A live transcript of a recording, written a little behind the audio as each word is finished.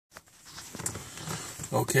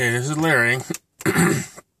Okay, this is Larry, and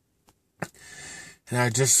I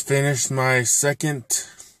just finished my second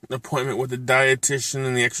appointment with the dietitian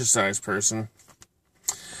and the exercise person,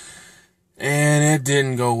 and it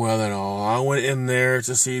didn't go well at all. I went in there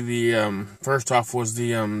to see the, first off was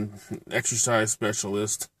the exercise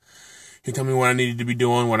specialist. He told me what I needed to be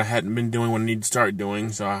doing, what I hadn't been doing, what I needed to start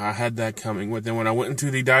doing, so I had that coming. But then when I went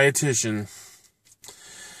into the dietitian,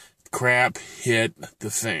 crap hit the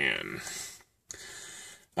fan.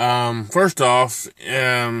 First off,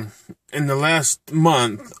 in the last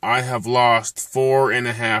month, I have lost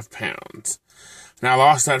 4.5 pounds. And I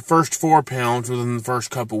lost that first 4 pounds within the first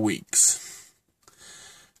couple weeks.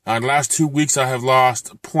 The last 2 weeks, I have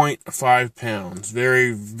lost 0.5 pounds.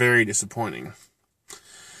 Very, very disappointing.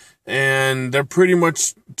 And they're pretty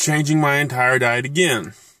much changing my entire diet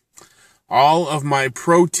again. All of my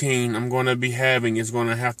protein I'm going to be having is going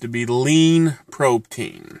to have to be lean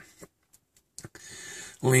protein.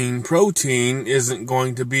 Lean protein isn't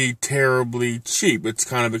going to be terribly cheap. It's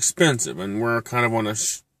kind of expensive, and we're kind of on a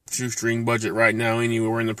shoestring budget right now anyway.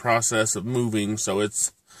 We're in the process of moving, so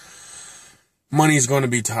money's going to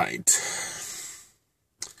be tight.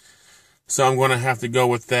 So I'm going to have to go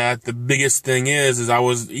with that. The biggest thing is I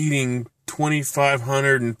was eating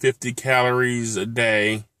 2,550 calories a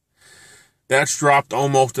day. That's dropped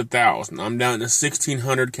almost 1,000. I'm down to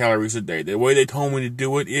 1,600 calories a day. The way they told me to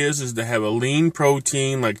do it is to have a lean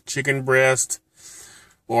protein like chicken breast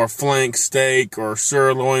or flank steak or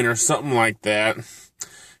sirloin or something like that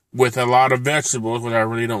with a lot of vegetables, which I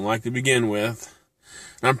really don't like to begin with.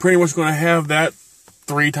 And I'm pretty much going to have that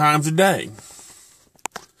 3 times a day.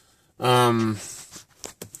 And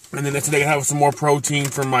then next day I have some more protein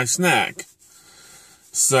for my snack.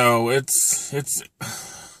 So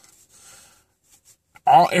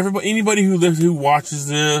anybody who watches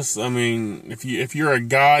this, I mean, if you're a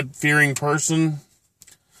God-fearing person,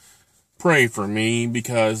 pray for me,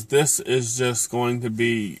 because this is just going to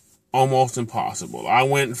be almost impossible. I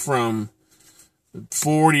went from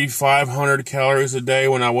 4,500 calories a day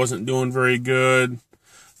when I wasn't doing very good,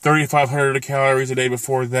 3,500 calories a day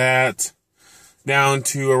before that, down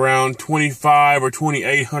to around 2,500 or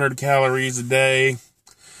 2,800 calories a day.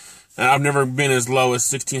 And I've never been as low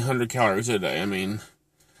as 1,600 calories a day. I mean,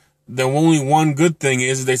 the only one good thing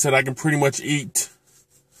is they said I can pretty much eat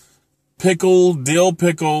dill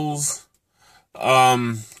pickles,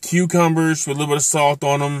 cucumbers with a little bit of salt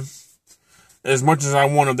on them, as much as I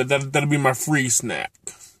want them. That'll be my free snack.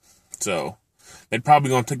 So they're probably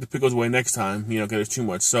going to take the pickles away next time, because there's too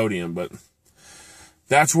much sodium. But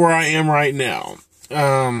that's where I am right now.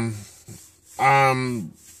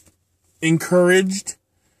 I'm encouraged.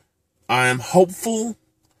 I am hopeful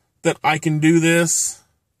that I can do this.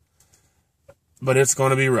 But it's going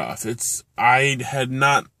to be rough. The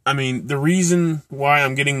reason why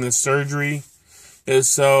I'm getting this surgery is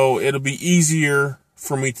so it'll be easier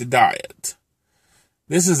for me to diet.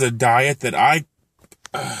 This is a diet that I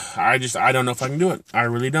don't know if I can do it. I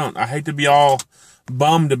really don't. I hate to be all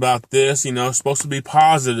bummed about this, it's supposed to be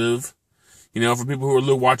positive, for people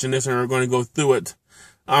who are watching this and are going to go through it.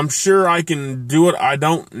 I'm sure I can do it. I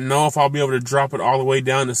don't know if I'll be able to drop it all the way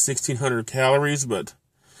down to 1,600 calories, but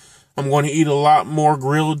I'm going to eat a lot more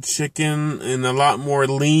grilled chicken and a lot more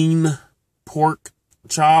lean pork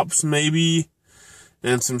chops, maybe,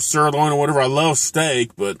 and some sirloin or whatever. I love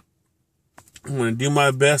steak, but I'm going to do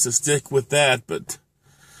my best to stick with that, but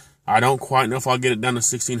I don't quite know if I'll get it down to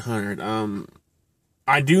 1,600.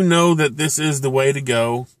 I do know that this is the way to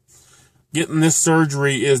go. Getting this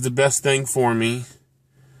surgery is the best thing for me.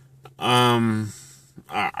 I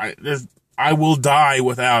will die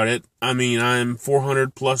without it. I'm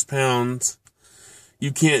 400 plus pounds.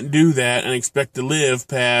 You can't do that and expect to live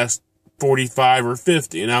past 45 or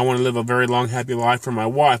 50. And I want to live a very long, happy life for my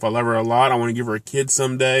wife. I love her a lot. I want to give her a kid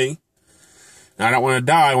someday. And I don't want to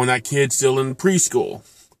die when that kid's still in preschool.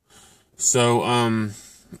 So, I'm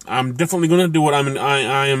definitely going to do it.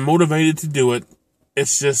 I am motivated to do it.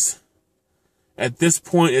 It's just, at this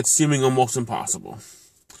point, it's seeming almost impossible.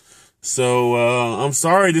 So, I'm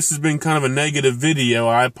sorry this has been kind of a negative video.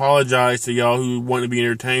 I apologize to y'all who want to be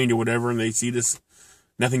entertained or whatever, and they see this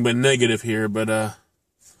nothing but negative here, but,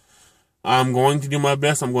 I'm going to do my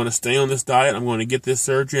best. I'm going to stay on this diet. I'm going to get this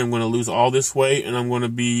surgery. I'm going to lose all this weight, and I'm going to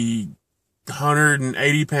be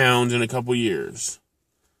 180 pounds in a couple years.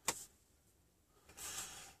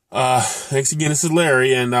 Thanks again. This is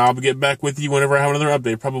Larry, and I'll get back with you whenever I have another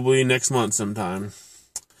update, probably next month sometime.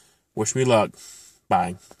 Wish me luck.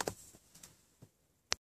 Bye.